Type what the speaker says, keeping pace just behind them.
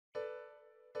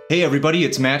Hey everybody,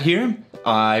 it's Matt here.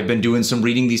 I've been doing some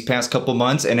reading these past couple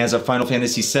months, and as a Final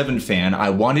Fantasy VII fan, I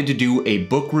wanted to do a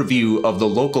book review of the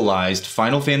localized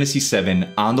Final Fantasy VII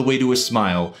On the Way to a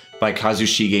Smile by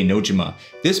Kazushige Nojima.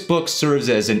 This book serves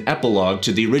as an epilogue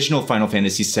to the original Final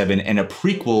Fantasy VII and a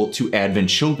prequel to Advent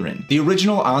Children. The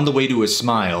original On the Way to a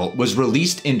Smile was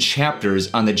released in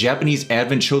chapters on the Japanese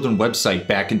Advent Children website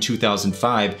back in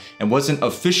 2005 and wasn't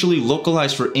officially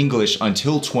localized for English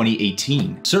until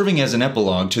 2018. Serving as an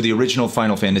epilogue to the original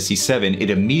Final Fantasy VII, it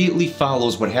immediately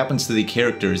follows what happens to the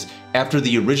characters after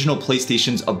the original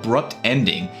PlayStation's abrupt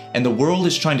ending, and the world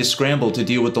is trying to scramble to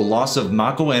deal with the loss of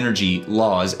Mako energy,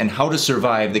 laws, and how to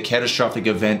survive the catastrophic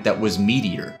event that was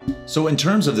Meteor. So in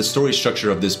terms of the story structure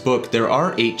of this book, there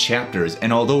are 8 chapters,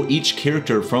 and although each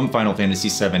character from Final Fantasy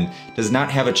VII does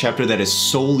not have a chapter that is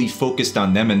solely focused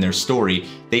on them and their story,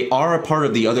 they are a part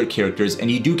of the other characters, and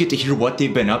you do get to hear what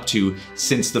they've been up to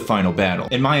since the final battle.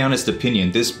 In my honest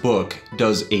opinion, this book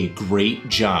does a great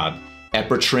job at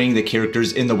portraying the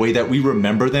characters in the way that we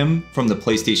remember them from the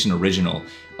PlayStation original.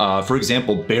 For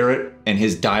example, Barrett and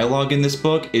his dialogue in this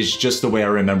book is just the way I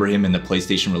remember him in the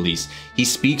PlayStation release. He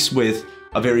speaks with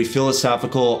a very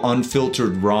philosophical,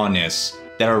 unfiltered rawness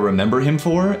that I remember him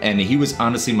for, and he was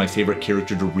honestly my favorite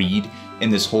character to read in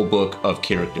this whole book of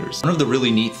characters. One of the really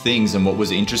neat things and what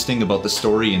was interesting about the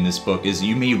story in this book is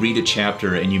you may read a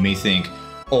chapter and you may think,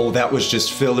 oh, that was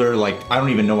just filler, like, I don't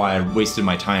even know why I wasted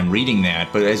my time reading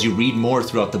that. But as you read more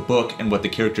throughout the book and what the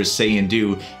characters say and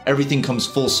do, everything comes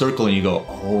full circle and you go,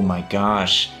 oh my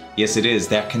gosh, yes it is,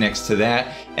 that connects to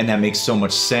that, and that makes so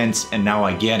much sense, and now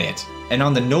I get it. And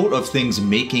on the note of things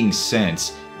making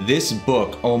sense, this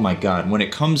book, oh my god, when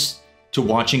it comes to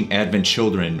watching Advent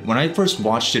Children, when I first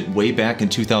watched it way back in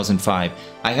 2005,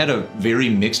 I had a very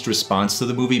mixed response to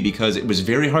the movie because it was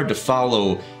very hard to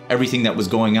follow everything that was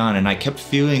going on, and I kept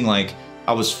feeling like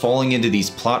I was falling into these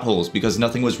plot holes because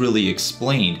nothing was really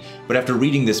explained. But after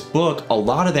reading this book, a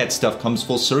lot of that stuff comes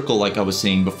full circle, like I was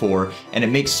saying before, and it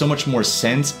makes so much more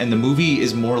sense, and the movie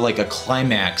is more like a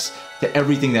climax to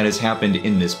everything that has happened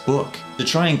in this book. To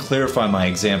try and clarify my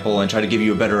example and try to give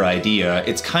you a better idea,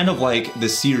 it's kind of like the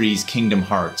series Kingdom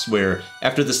Hearts, where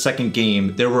after the second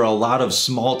game, there were a lot of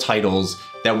small titles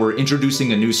that were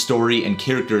introducing a new story and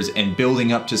characters and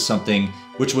building up to something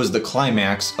which was the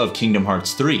climax of Kingdom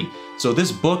Hearts 3. So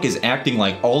this book is acting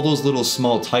like all those little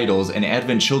small titles, and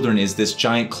Advent Children is this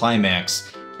giant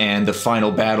climax and the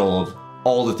final battle of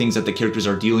all the things that the characters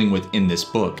are dealing with in this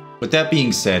book. With that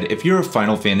being said, if you're a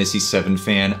Final Fantasy VII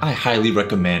fan, I highly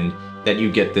recommend that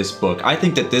you get this book. I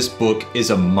think that this book is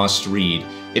a must read.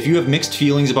 If you have mixed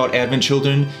feelings about Advent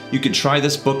Children, you could try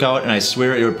this book out, and I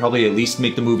swear it would probably at least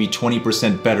make the movie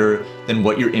 20% better than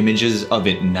what your image is of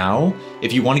it now.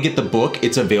 If you want to get the book,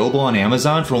 it's available on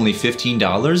Amazon for only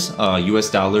 $15 US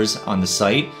dollars on the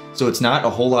site. So it's not a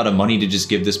whole lot of money to just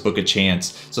give this book a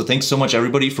chance. So thanks so much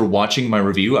everybody for watching my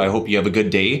review. I hope you have a good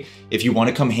day. If you want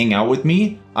to come hang out with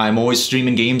me, I'm always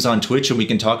streaming games on Twitch and we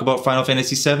can talk about Final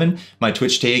Fantasy VII. My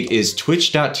Twitch tag is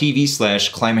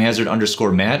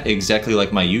twitch.tv/climbhazard_Matt, exactly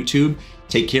like my YouTube.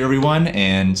 Take care everyone,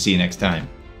 and see you next time.